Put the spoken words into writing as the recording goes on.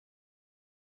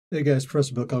Hey guys,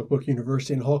 Professor Bill, Comic Book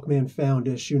University, and Hawkman Found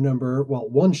issue number, well,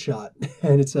 one shot,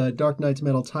 and it's a Dark Knight's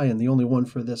Metal tie-in, the only one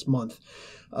for this month.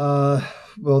 Uh,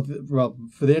 well,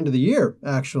 for the end of the year,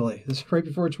 actually. This is right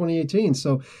before 2018.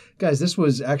 So, guys, this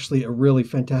was actually a really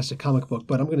fantastic comic book,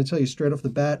 but I'm going to tell you straight off the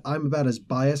bat, I'm about as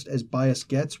biased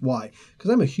gets. Why?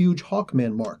 Because I'm a huge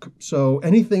Hawkman mark. So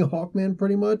anything Hawkman,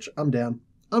 pretty much, I'm down.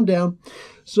 I'm down.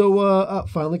 So,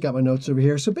 finally got my notes over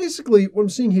here. So basically, what I'm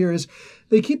seeing here is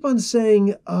they keep on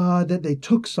saying that they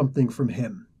took something from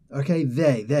him. Okay,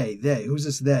 they. Who's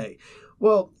this they?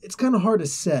 Well, it's kind of hard to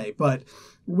say, but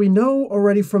we know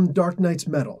already from Dark Knight's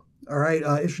Metal, all right,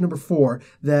 issue number 4,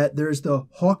 that there's the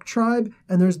Hawk tribe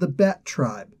and there's the Bat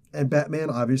tribe. And Batman,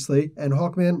 obviously, and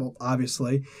Hawkman, well,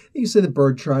 obviously. You say the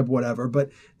Bird tribe, whatever, but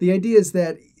the idea is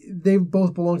that they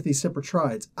both belong to these separate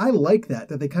tribes. I like that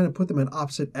they kind of put them in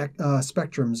opposite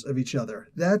spectrums of each other.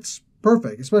 That's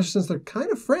perfect, especially since they're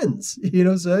kind of friends, you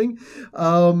know what I'm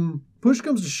saying? Push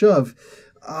comes to shove.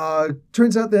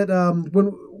 Turns out that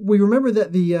when we remember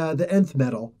that the Nth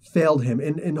Metal failed him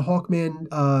in Hawkman,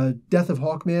 Death of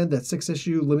Hawkman, that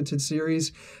 6-issue limited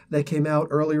series that came out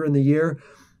earlier in the year,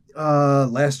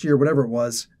 last year, whatever it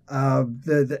was.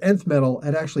 The Nth Metal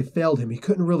had actually failed him. He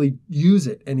couldn't really use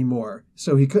it anymore.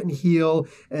 So he couldn't heal,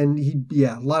 and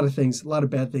a lot of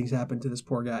bad things happened to this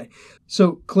poor guy.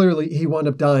 So clearly he wound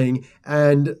up dying,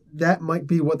 and that might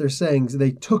be what they're saying.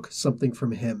 They took something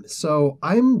from him. So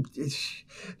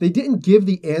they didn't give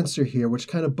the answer here, which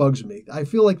kind of bugs me. I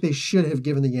feel like they should have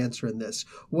given the answer in this.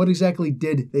 What exactly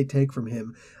did they take from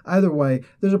him? Either way,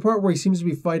 there's a part where he seems to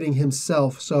be fighting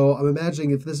himself. So I'm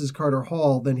imagining if this is Carter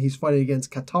Hall, then he's fighting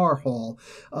against Qatar Hall.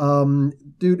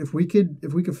 Dude, if we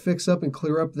could fix up and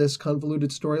clear up this convoluted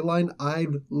storyline,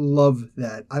 I'd love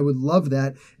that. I would love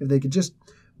that if they could just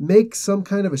make some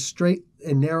kind of a straight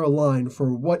and narrow line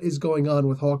for what is going on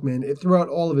with Hawkman throughout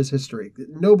all of his history.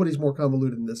 Nobody's more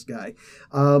convoluted than this guy.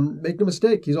 Make no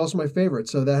mistake, he's also my favorite,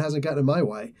 so that hasn't gotten in my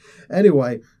way.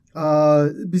 Anyway,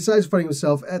 besides fighting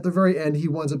himself, at the very end, he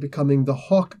winds up becoming the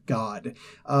Hawk God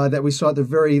that we saw at the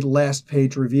very last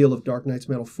page reveal of Dark Knight's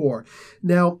Metal 4.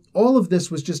 Now, all of this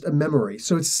was just a memory,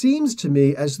 so it seems to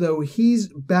me as though he's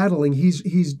battling,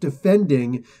 he's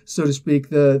defending, so to speak,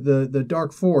 the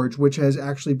Dark Forge, which has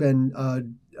actually been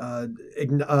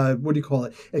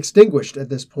extinguished at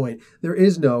this point. There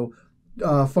is no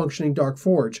functioning Dark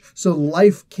Forge. So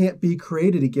life can't be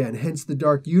created again. Hence the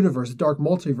Dark Universe, the Dark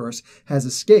Multiverse has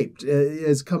escaped,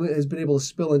 has been able to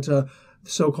spill into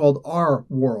so-called our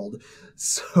world.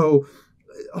 So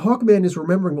Hawkman is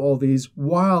remembering all these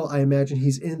while I imagine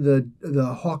he's in the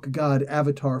Hawk God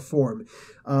avatar form.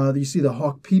 You see the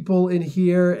Hawk people in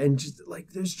here, and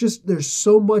there's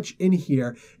so much in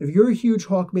here. If you're a huge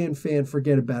Hawkman fan,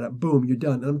 forget about it. Boom, you're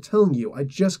done. And I'm telling you, I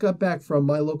just got back from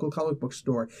my local comic book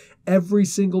store. Every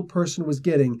single person was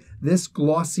getting this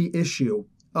glossy issue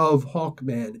of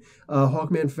Hawkman,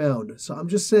 Hawkman Found. So I'm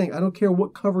just saying, I don't care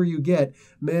what cover you get.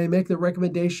 May I make the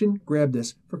recommendation? Grab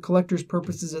this for collector's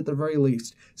purposes at the very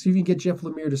least. See if you can get Jeff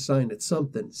Lemire to sign it.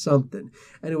 Something.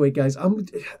 Anyway, guys, I'm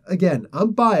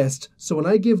biased, so when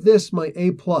I give this my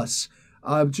A+,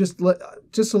 just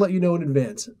to let you know in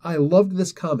advance, I loved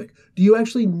this comic. Do you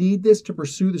actually need this to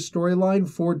pursue the storyline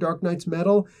for Dark Knight's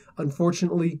Metal?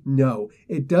 Unfortunately, no.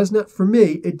 It does not, for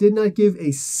me, it did not give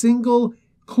a single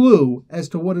clue as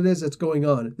to what it is that's going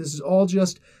on. This is all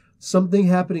just something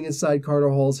happening inside Carter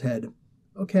Hall's head.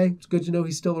 Okay, it's good to know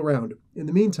he's still around. In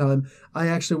the meantime, I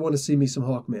actually want to see me some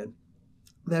Hawkman.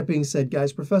 That being said,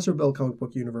 guys, Professor Bill, Comic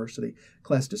Book University,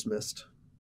 class dismissed.